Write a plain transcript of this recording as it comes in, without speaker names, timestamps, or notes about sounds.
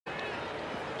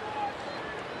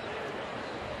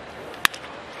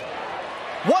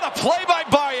What a play by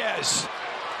Baez.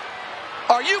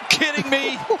 Are you kidding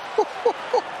me?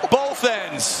 Both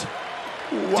ends.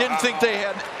 Wow. Didn't think they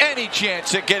had any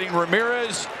chance at getting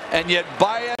Ramirez, and yet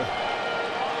Baez.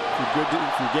 If you're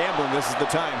gambling, this is the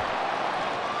time.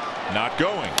 Not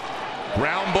going.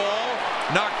 Ground ball.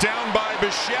 Knocked down by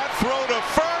Bichette. Throw to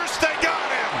first. They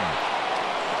got him.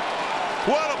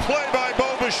 What a play by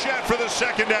Bo Bichette for the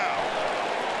second down.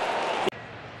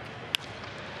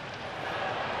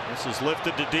 This is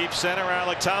lifted to deep center.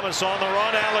 Alec Thomas on the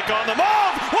run. Alec on the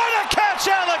move. What a catch,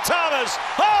 Alec Thomas.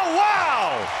 Oh,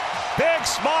 wow. Big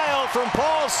smile from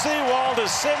Paul Sewald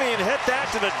as Simeon hit that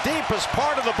to the deepest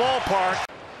part of the ballpark.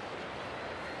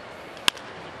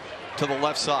 To the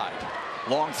left side.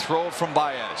 Long throw from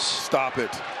Baez. Stop it.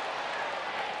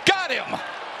 Got him.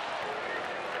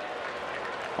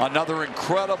 Another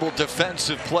incredible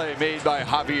defensive play made by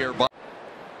Javier Baez.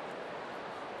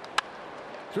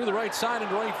 Through the right side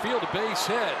into right field, a base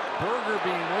hit. Berger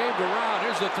being waved around.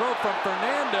 Here's the throw from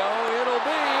Fernando. It'll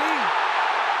be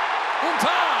in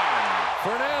time.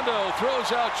 Fernando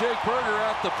throws out Jake Berger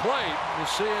at the plate. We'll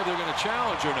see if they're going to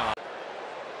challenge or not.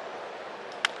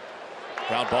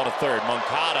 Ground ball to third.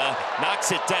 Moncada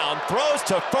knocks it down, throws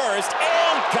to first,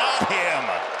 and got him.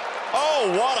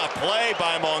 Oh, what a play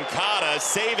by Moncada,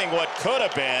 saving what could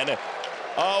have been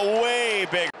a way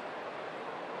bigger.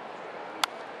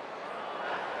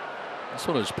 This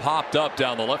one has popped up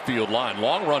down the left field line.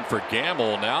 Long run for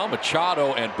Gamble. Now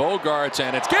Machado and Bogarts,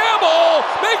 and it's Gamble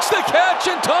makes the catch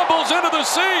and tumbles into the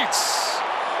seats.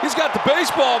 He's got the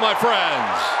baseball, my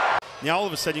friends. Now all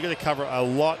of a sudden you're going to cover a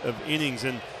lot of innings,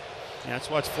 and that's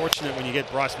why it's fortunate when you get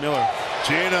Bryce Miller.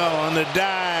 Gino on the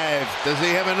dive. Does he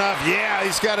have enough? Yeah,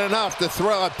 he's got enough to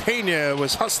throw. Pena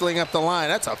was hustling up the line.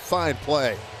 That's a fine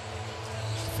play.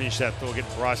 Finish that throw, get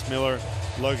Bryce Miller,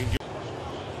 Logan.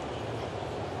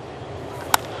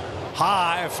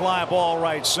 High fly ball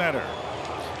right center.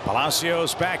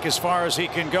 Palacios back as far as he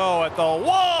can go at the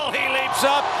wall. He leaps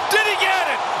up. Did he get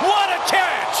it? What a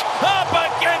catch! Up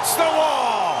against the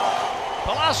wall.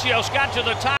 Palacios got to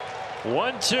the top.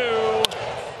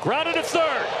 1-2. Grounded to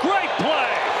third. Great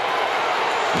play.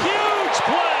 Huge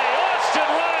play. Austin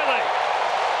Riley.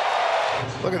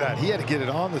 Look at that. He had to get it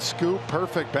on the scoop.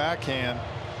 Perfect backhand.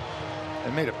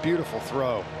 And made a beautiful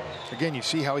throw. Again, you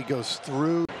see how he goes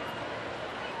through.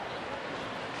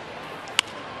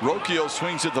 Rocchio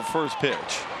swings at the first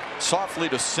pitch. Softly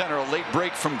to center, a late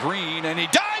break from Green, and he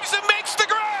dives and makes the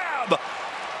grab!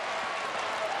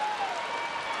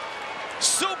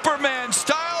 Superman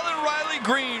style and Riley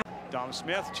Green. Dom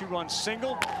Smith, 2-run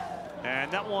single.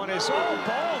 And that one is boom.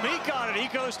 He got it. He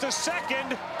goes to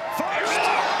second. First.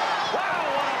 Wow,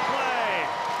 what a play.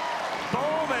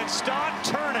 Boom and Stott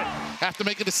turn it. Have to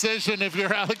make a decision. If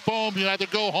you're Alec Bohm, you either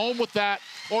go home with that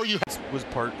or you was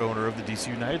part owner of the DC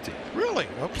United team. Really?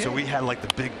 Okay. So we had like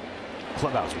the big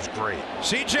clubhouse. It was great.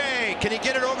 CJ, can he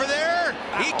get it over there?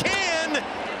 Ow. He can.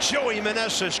 Joey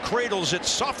Meneses cradles it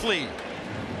softly.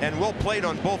 And well played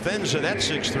on both ends of that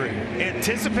 6-3.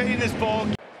 Anticipating this ball.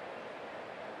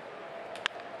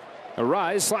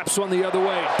 Arise slaps one the other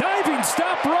way. Diving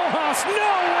stop, Rojas. No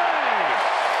way!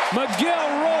 Miguel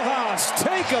Rojas,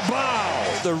 take a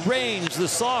bow. The range, the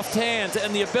soft hands,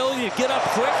 and the ability to get up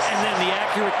quick, and then the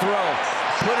accurate throw.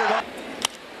 Put it up.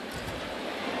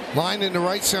 Line into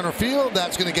right center field.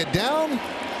 That's going to get down.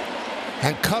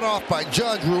 And cut off by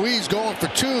Judge. Ruiz going for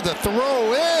two. The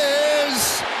throw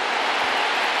is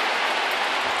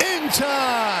in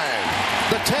time.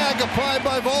 The tag applied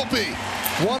by Volpe.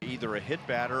 Either a hit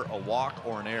batter, a walk,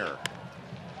 or an error.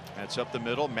 That's up the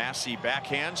middle. Massey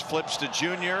backhands, flips to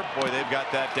Junior. Boy, they've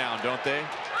got that down, don't they?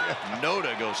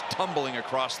 Noda goes tumbling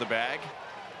across the bag.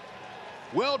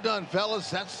 Well done, fellas.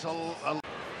 That's And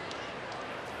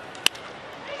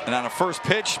on a first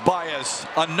pitch, Baez,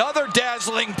 another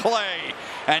dazzling play.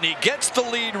 And he gets the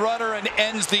lead runner and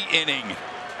ends the inning.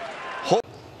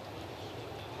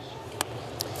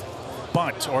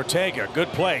 Bunt, Ortega, good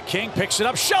play. King picks it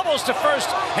up, shovels to first,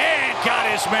 and got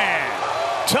his man.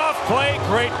 Tough play,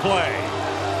 great play.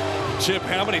 Chip,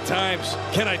 how many times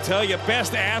can I tell you?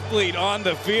 Best athlete on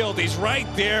the field. He's right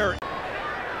there.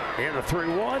 And the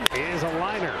 3-1 is a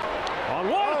liner. On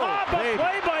one hop, a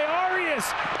play by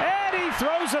Arias, and he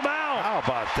throws him out. How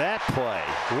about that play?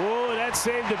 Whoa, that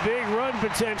saved a big run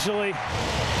potentially.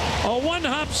 A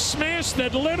one-hop smash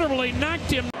that literally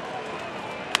knocked him.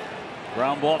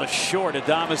 Ground ball to short.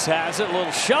 Adames has it. A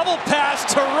little shovel pass.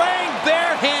 Terang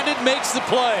barehanded makes the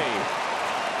play.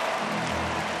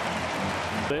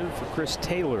 Then for Chris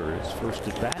Taylor, his first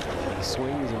at bat. He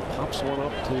swings and pops one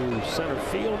up to center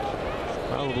field.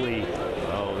 Probably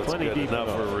that's plenty good deep enough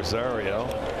for Rosario.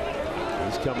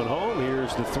 He's coming home.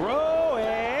 Here's the throw,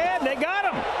 and they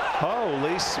got him.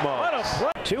 Holy smokes. What a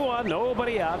play. 2 on,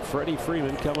 nobody out. Freddie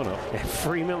Freeman coming up. And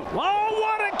Freeman, oh,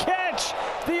 what a catch!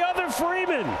 The other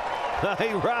Freeman.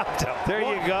 He robbed him. There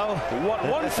you go. What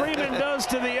one Freeman does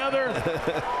to the other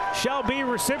shall be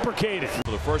reciprocated.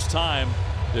 For the first time,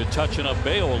 they're touching up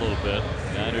Bayo a little bit.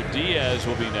 Niner Diaz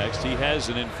will be next. He has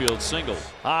an infield single.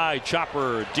 High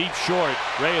chopper, deep short.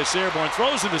 Reyes airborne,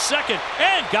 throws into second,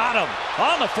 and got him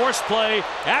on the force play.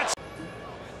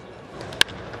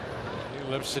 He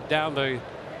lifts it down the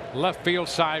left field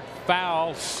side,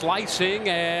 foul, slicing,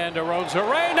 and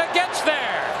Arozarena gets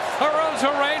there.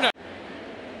 Arozarena.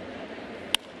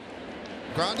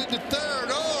 Grounded to third.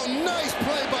 Oh, nice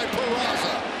play by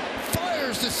Peraza.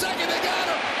 Fires to second. They got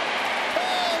him.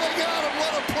 Oh, they got him.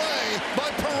 What a play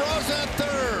by Peraza at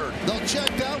third. They'll check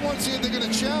that one, see if they're going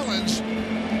to challenge.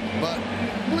 But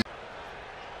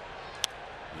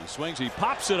he swings, he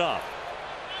pops it up.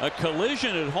 A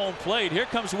collision at home plate. Here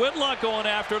comes Whitlock going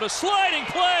after it. A sliding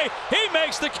play. He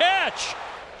makes the catch.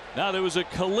 Now there was a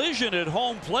collision at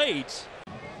home plate.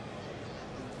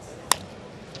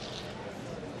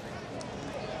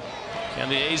 Can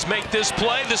the A's make this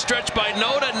play? The stretch by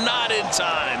Noda, not in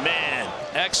time. Man,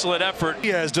 excellent effort.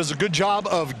 Diaz does a good job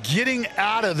of getting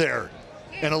out of there.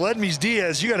 And Aledmys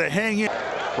Diaz, you got to hang in.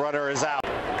 Runner is out.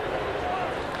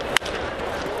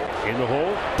 In the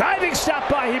hole. Diving stop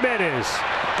by Jimenez.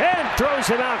 And throws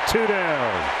him out 2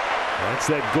 down. That's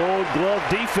that Gold Glove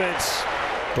defense.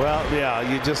 Well, yeah,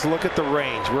 you just look at the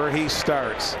range where he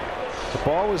starts. The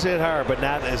ball was hit hard, but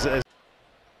not as.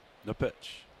 The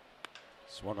pitch.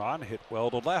 Swung on, hit well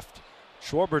to left.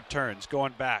 Schwarber turns,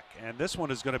 going back, and this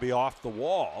one is going to be off the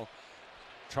wall.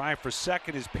 Trying for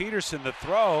second is Peterson, the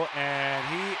throw, and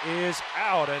he is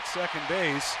out at second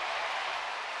base.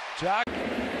 Jock.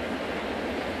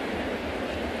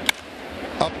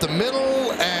 up the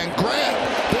middle and grab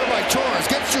there by Torres.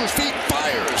 Gets to his feet,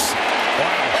 fires.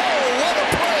 Wow. Oh, what a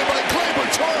play by Gleyber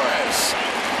Torres.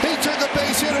 He took a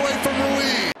base hit away from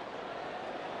Ruiz.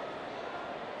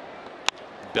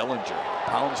 Bellinger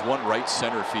pounds one right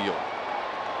center field.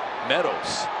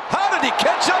 Meadows. How did he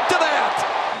catch up to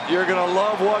that? You're going to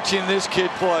love watching this kid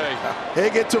play.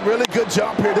 He gets a really good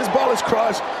jump here. This ball is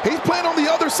crushed. He's playing on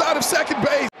the other side of second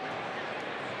base.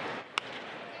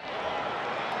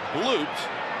 Looped.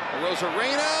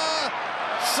 Arozarena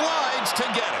slides to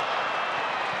get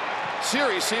it.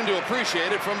 Siri seemed to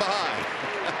appreciate it from behind.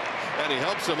 And he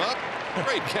helps him up.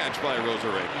 Great catch by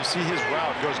Arozarena. You see his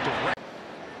route goes direct.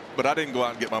 But I didn't go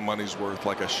out and get my money's worth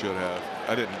like I should have.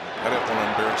 I didn't want to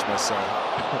embarrass my son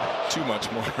too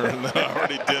much more than I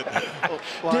already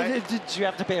did. Did you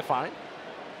have to pay a fine?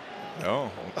 No.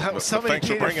 Somebody thanks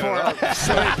for bringing it up.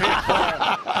 Somebody paid for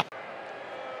it.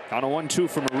 On a 1-2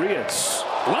 from Arias.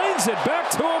 Lanes it back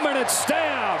to him, and it's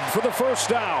stabbed for the first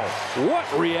down. What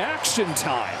reaction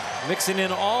time. Mixing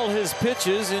in all his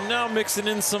pitches and now mixing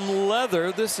in some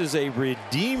leather. This is a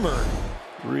redeemer.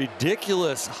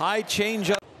 Ridiculous high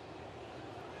changeup.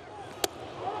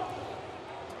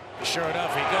 Sure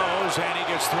enough, he goes and he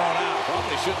gets thrown out.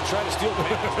 Probably shouldn't try to steal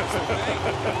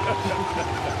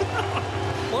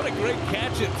What a great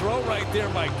catch and throw right there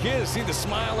by Kidd. See the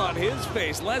smile on his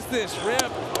face. Let this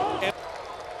rip.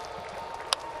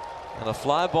 And a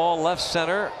fly ball left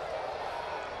center.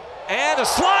 And a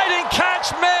sliding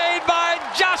catch made by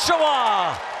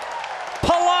Joshua.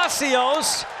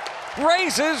 Palacios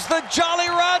raises the Jolly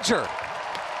Roger.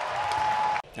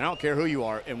 And I don't care who you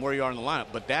are and where you are in the lineup,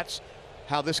 but that's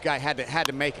how this guy had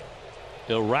to make it.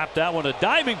 He'll wrap that one. A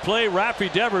diving play.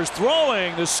 Raffy Devers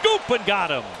throwing the scoop and got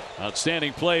him.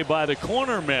 Outstanding play by the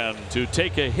corner men to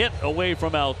take a hit away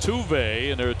from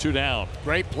Altuve, and there are two down.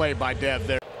 Great play by Dev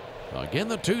there. Again,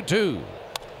 the 2-2.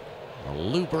 A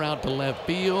looper out to left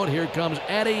field. Here comes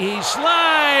Eddie. He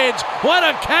slides. What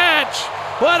a catch!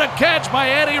 What a catch by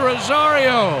Eddie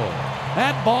Rosario.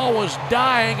 That ball was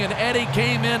dying, and Eddie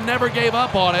came in, never gave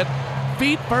up on it.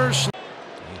 Feet first.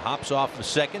 He hops off the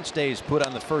second, stays put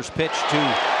on the first pitch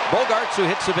to Bogarts, who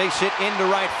hits the base hit into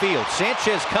right field.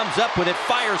 Sanchez comes up with it,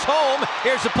 fires home.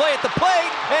 Here's the play at the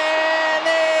plate, and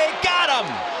they got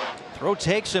him. Throw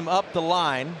takes him up the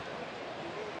line.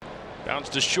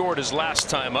 Bounced to short his last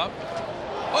time up.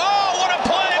 Oh, what a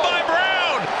play by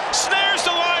Brown! Snares the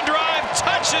line drive,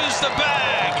 touches the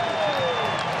bag.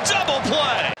 Double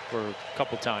play. For a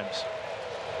couple times.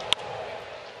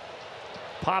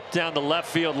 Popped down the left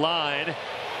field line.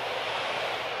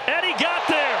 And he got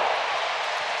there.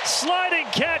 Sliding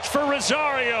catch for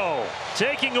Rosario.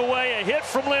 Taking away a hit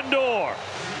from Lindor.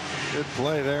 Good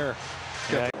play there.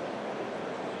 Yeah.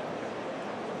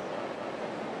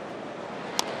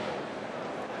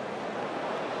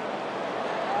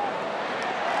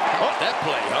 that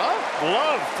play, huh?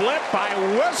 Glove flip by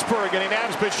Westberg, and he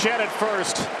nabs Bichette at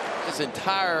first. This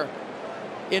entire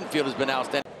infield has been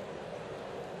outstanding.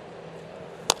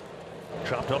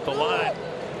 Chopped up the line.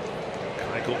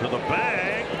 Michael to the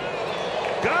bag.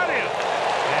 Got him.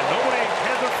 And nobody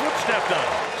had their foot stepped on.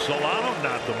 Solano,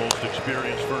 not the most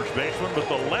experienced first baseman, but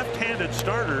the left-handed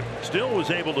starter still was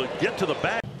able to get to the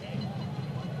bag.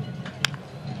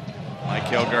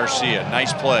 Michael Garcia,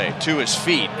 nice play, to his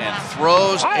feet, and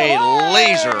throws a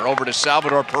laser over to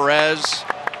Salvador Perez.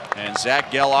 And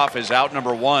Zach Geloff is out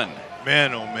number 1.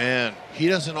 Man, oh man, he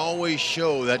doesn't always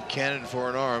show that cannon for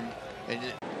an arm. And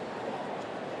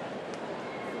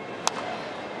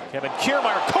Kevin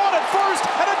Kiermaier caught it first,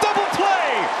 and a double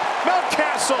play.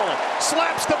 Mountcastle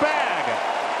slaps the bag.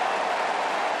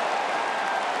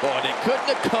 Boy, they couldn't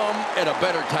have come at a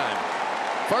better time.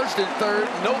 First and third,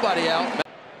 nobody out.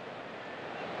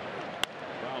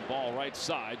 Ground ball right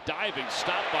side, diving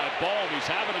stop by Ball. He's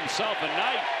having himself a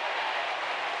night.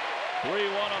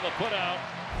 3-1 on the putout.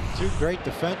 Two great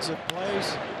defensive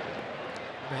plays.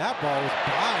 I mean, that ball was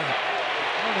blind.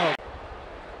 I don't know.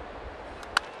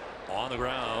 On the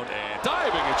ground and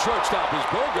diving at shortstop as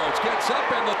Bogarts gets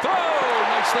up and the throw.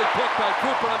 Nicely picked by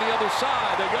Cooper on the other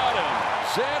side. They got him.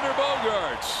 Xander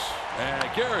Bogarts and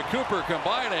Garrett Cooper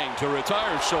combining to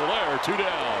retire Soler. 2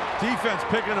 down. Defense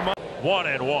picking him up.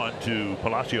 1-1 to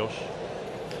Palacios.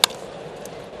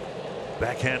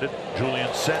 Backhanded.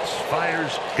 Julian sets,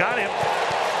 fires, got him.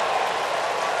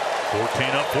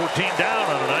 14 up, 14 down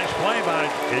on a nice play by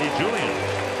Eddie Julian.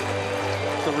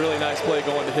 It's a really nice play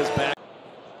going to his back.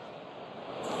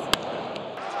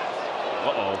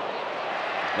 Uh-oh.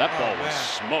 That ball was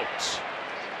smoked.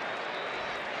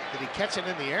 Did he catch it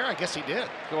in the air? I guess he did.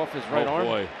 Go off his right arm.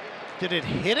 Boy. Did it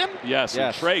hit him? Yes,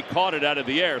 and Trey caught it out of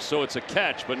the air, so it's a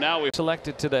catch, but now we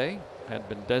selected today, had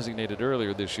been designated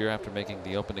earlier this year after making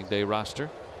the opening day roster.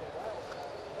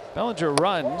 Bellinger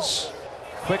runs.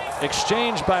 Quick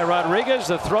exchange by Rodriguez.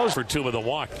 The throws for 2 with a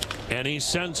walk, and he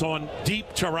sends on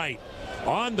deep to right.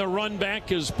 On the run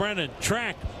back is Brennan.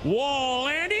 Track, wall,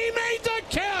 and he made the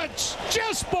catch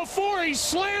just before he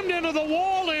slammed into the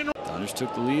wall. Dodgers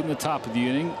took the lead in the top of the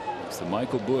inning. It's the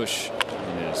Michael Busch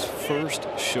in his first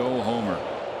show homer.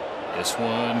 This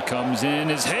one comes in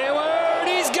as Hayward.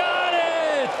 He's got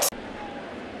it.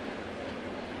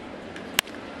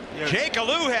 Jake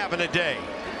Alou having a day.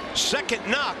 Second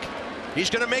knock. He's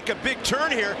going to make a big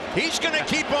turn here. He's going to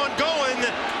keep on going.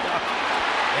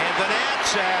 And the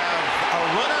Nats have a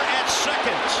runner at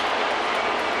second.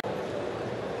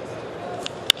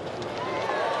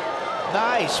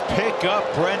 Nice pick up,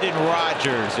 Brendan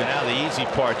Rodgers. And now the easy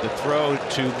part, the throw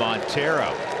to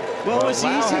Montero. Well, it was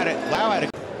easy. Lau had a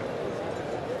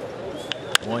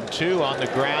 1-2 on the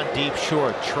ground, deep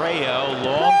short. Trejo,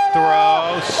 long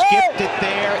throw, skipped it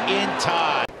there in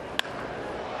time.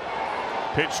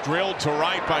 Pitch drilled to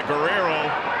right by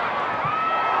Guerrero.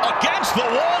 Against the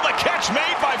wall, the catch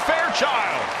made by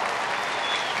Fairchild.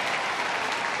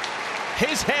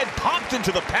 His head popped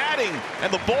into the padding,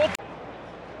 and the ball.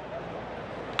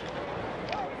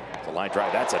 The line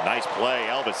drive, that's a nice play.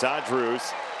 Elvis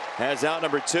Andrus has out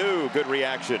number 2. Good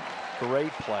reaction.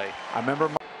 Great play. I remember.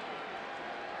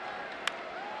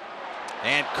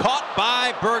 And caught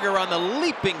by Berger on the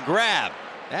leaping grab.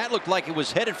 That looked like it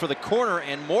was headed for the corner,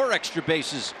 and more extra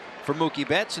bases for Mookie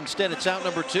Betts. Instead, it's out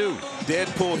number 2.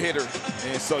 Deadpool hitter,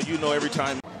 and so you know every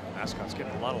time. Mascot's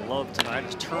getting a lot of love tonight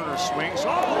as Turner swings.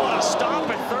 Oh, what a stop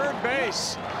at third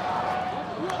base.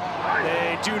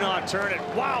 They do not turn it.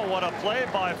 Wow, what a play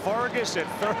by Vargas at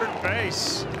third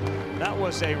base. That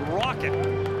was a rocket.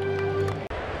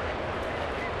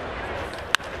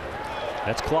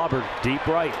 That's clobbered deep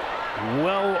right.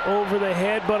 Well over the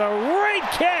head, but a great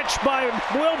catch by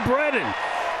Will Brennan.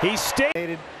 He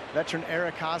stayed. Veteran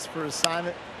Eric Haas for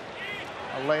assignment.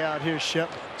 A layout here, Ship.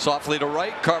 Softly to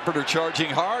right, Carpenter charging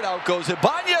hard. Out goes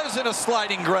Ibanez, and a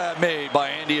sliding grab made by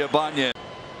Andy Ibanez.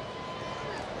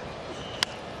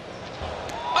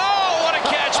 Oh, what a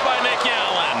catch by Nick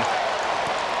Allen.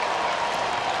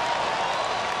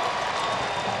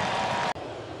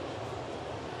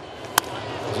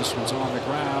 This one's on the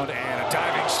ground, and a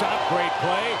diving stop. Great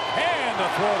play, and the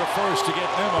throw to first to get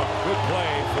Nimmo. Good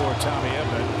play for Tommy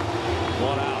Edman.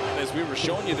 1 out. As we were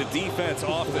showing you the defense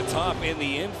off the top in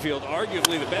the infield,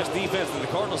 arguably the best defense that the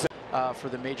Cardinals For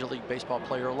the Major League Baseball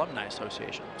Player Alumni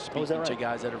Association, speaking that right? to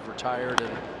guys that have retired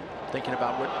and thinking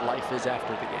about what life is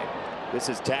after the game. This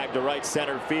is tagged to right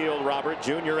center field. Robert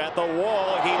Jr. at the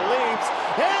wall. He leaps,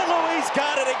 and Luis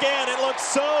got it again. It looks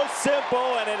so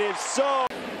simple, and it is so.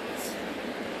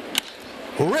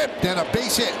 Ripped and a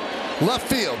base hit. Left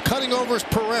field, cutting over is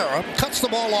Pereira. Cuts the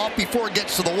ball off before it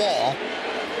gets to the wall.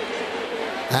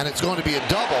 And it's going to be a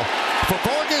double for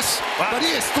Vargas, but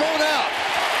he is thrown out.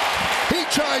 He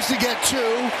tries to get two,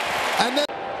 and then...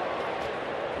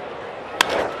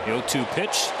 The 0-2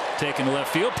 pitch, taken to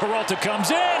left field. Peralta comes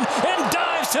in and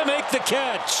dives to make the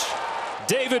catch.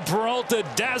 David Peralta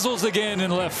dazzles again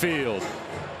in left field.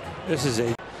 This is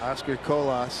a... Oscar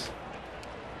Colas.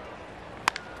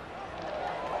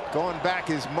 Going back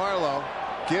is Marlowe.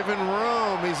 Giving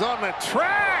room. He's on the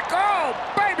track. Oh,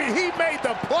 baby, he made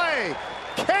the play.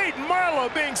 Kate Marlowe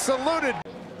being saluted.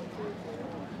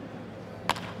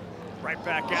 Right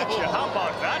back at you. How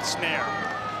about that snare?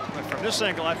 But from this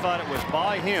angle, I thought it was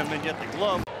by him, and yet the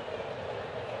glove.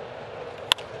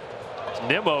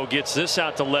 Nimmo gets this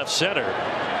out to left center.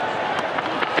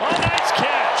 Oh, nice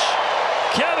catch.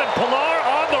 Kevin Pillar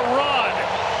on the run.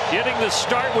 Getting the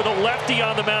start with a lefty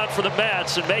on the mound for the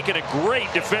Mets and making a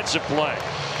great defensive play.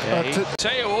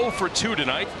 Teo 0 for 2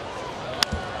 tonight.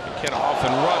 Get off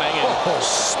and running and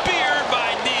speared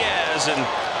by Diaz, and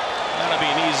that'll be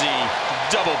an easy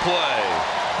double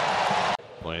play.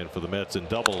 Playing for the Mets in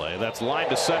Double-A. That's line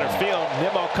to center field.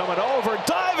 Nimmo coming over,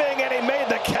 diving, and he made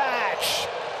the catch.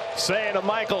 Saying to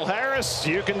Michael Harris,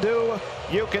 you can do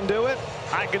it.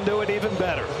 I can do it even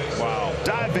better. Wow.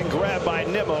 Diving grab by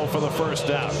Nimmo for the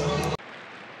first out.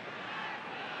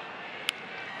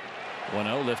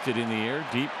 1-0 lifted in the air,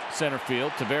 deep center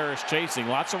field. Taveras chasing,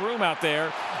 lots of room out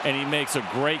there, and he makes a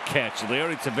great catch.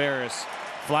 Leody Taveras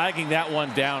flagging that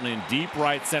one down in deep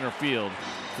right center field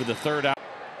for the third out.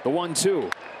 The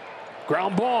 1-2.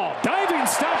 Ground ball. Diving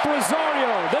stop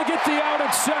Rosario. They get the out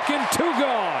at second. 2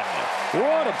 gone.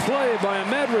 What a play by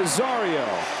Ahmed Rosario.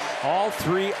 All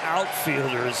 3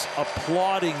 outfielders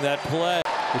applauding that play.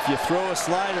 If you throw a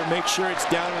slider, make sure it's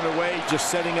down and away, just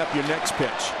setting up your next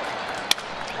pitch.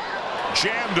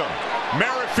 Jammed him.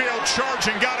 Merrifield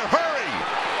charging. Got to hurry.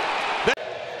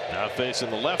 Now facing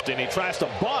the lefty, and he tries to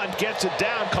bunt, gets it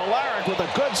down. Kolarek with a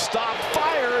good stop,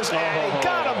 fires, and he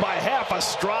got him by half a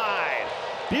stride.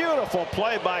 Beautiful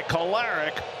play by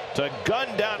Kolarek to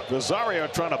gun down Rosario,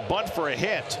 trying to bunt for a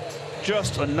hit.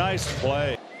 Just a nice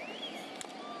play.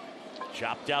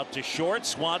 Chopped out to short.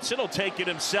 Swanson will take it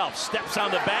himself. Steps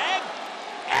on the bag,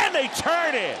 and they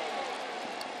turn it.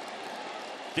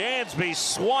 Dansby,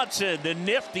 Swanson, the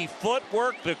nifty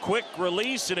footwork, the quick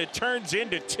release, and it turns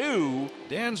into 2.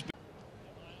 Dansby.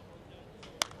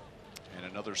 And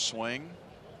another swing.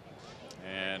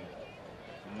 And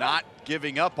not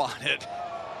giving up on it.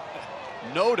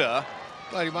 Noda.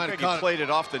 Thought he might have he played it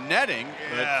off the netting.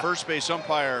 Yeah. But first base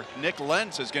umpire Nick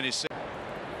Lentz is going to say.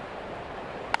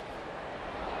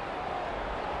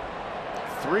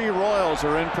 3 Royals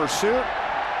are in pursuit.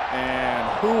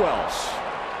 And who else?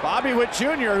 Bobby Witt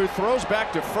Jr., who throws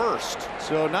back to first.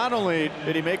 So not only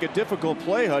did he make a difficult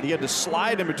play, Hud, he had to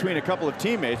slide in between a couple of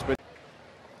teammates, but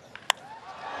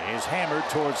he's hammered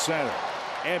towards center.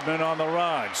 Edman on the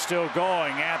run, still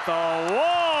going at the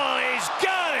wall. He's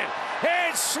got it.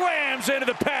 It slams into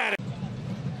the pad.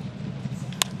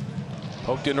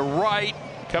 Poked into right,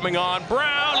 coming on.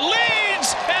 Brown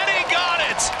leads, and he got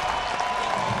it.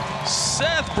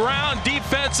 Seth Brown,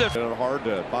 defensive. Hard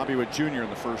to Bobby Witt Jr. in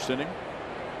the first inning.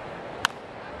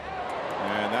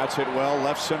 And that's hit well,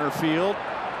 left center field.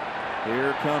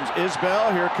 Here comes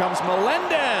Isbell, here comes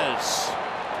Melendez.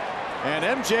 And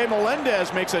MJ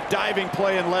Melendez makes a diving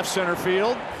play in left center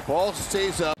field. Ball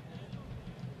stays up.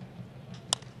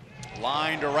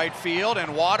 Line to right field,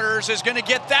 and Waters is going to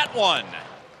get that one.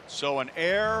 So an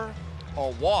error, a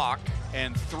walk,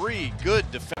 and 3 good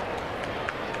defense.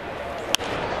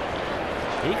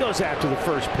 He goes after the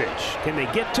first pitch. Can they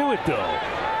get to it, though?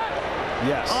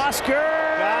 Yes. Oscar!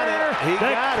 Got it. He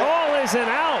got it. The call is an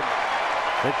out.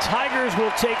 The Tigers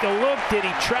will take a look. Did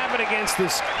he trap it against the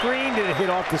screen? Did it hit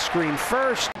off the screen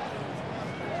first?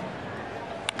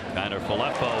 Connor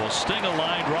Filippo will sting a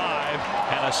line drive,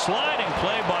 and a sliding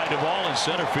play by Duvall in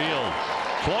center field.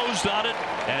 Closed on it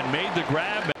and made the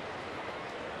grab.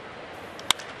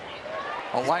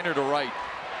 A liner to right,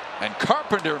 and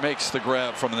Carpenter makes the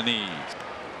grab from the knees.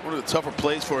 One of the tougher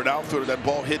plays for an outfielder. That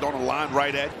ball hit on the line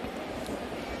right at.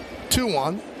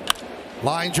 2-1.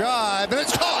 Line drive, and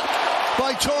it's caught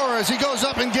by Torres. He goes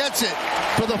up and gets it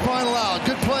for the final out.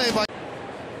 Good play by.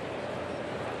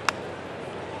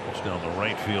 It's down the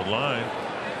right field line.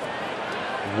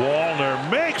 Wallner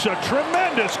makes a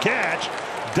tremendous catch,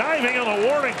 diving on the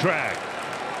warning track.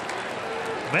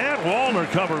 Matt Wallner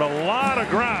covered a lot of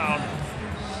ground,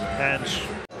 and this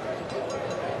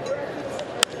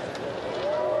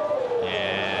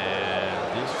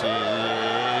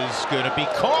is going to be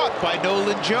caught by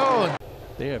Nolan Jones.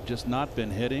 They have just not been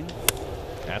hitting.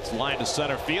 That's line to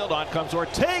center field. On comes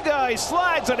Ortega. He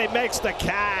slides and he makes the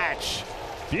catch.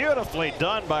 Beautifully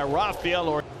done by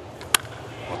Rafael. A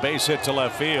base hit to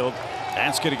left field.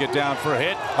 That's going to get down for a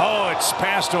hit. Oh, it's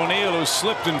past O'Neill, who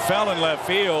slipped and fell in left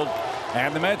field.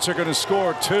 And the Mets are going to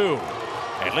score 2.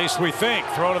 At least we think.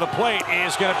 Throw to the plate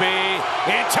is going to be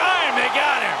in time. They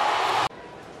got him.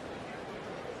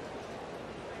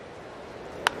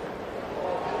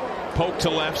 Poke to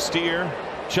left, Steer.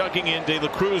 Chugging in, De La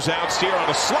Cruz out. Steer on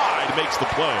a slide makes the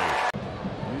play.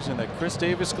 Using the Chris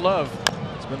Davis glove.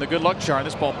 It's been the good luck charm.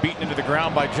 This ball beaten into the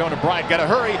ground by Jonah Bryant. Got to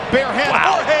hurry. Bare hand.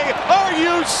 Wow. Jorge, are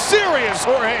you serious,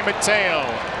 Jorge Mateo?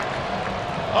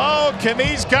 Oh, can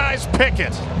these guys pick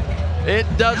it? It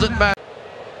doesn't matter.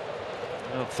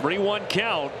 3-1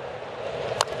 count.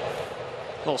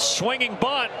 Little swinging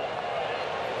bunt.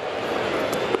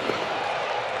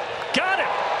 Got it.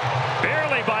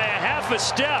 Barely by a half a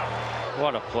step.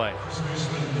 What a play.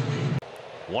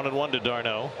 1-1 to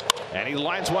d'Arnaud. And he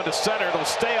lines one to center. It'll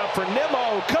stay up for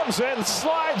Nimmo. Comes in,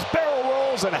 slides, barrel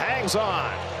rolls, and hangs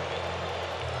on.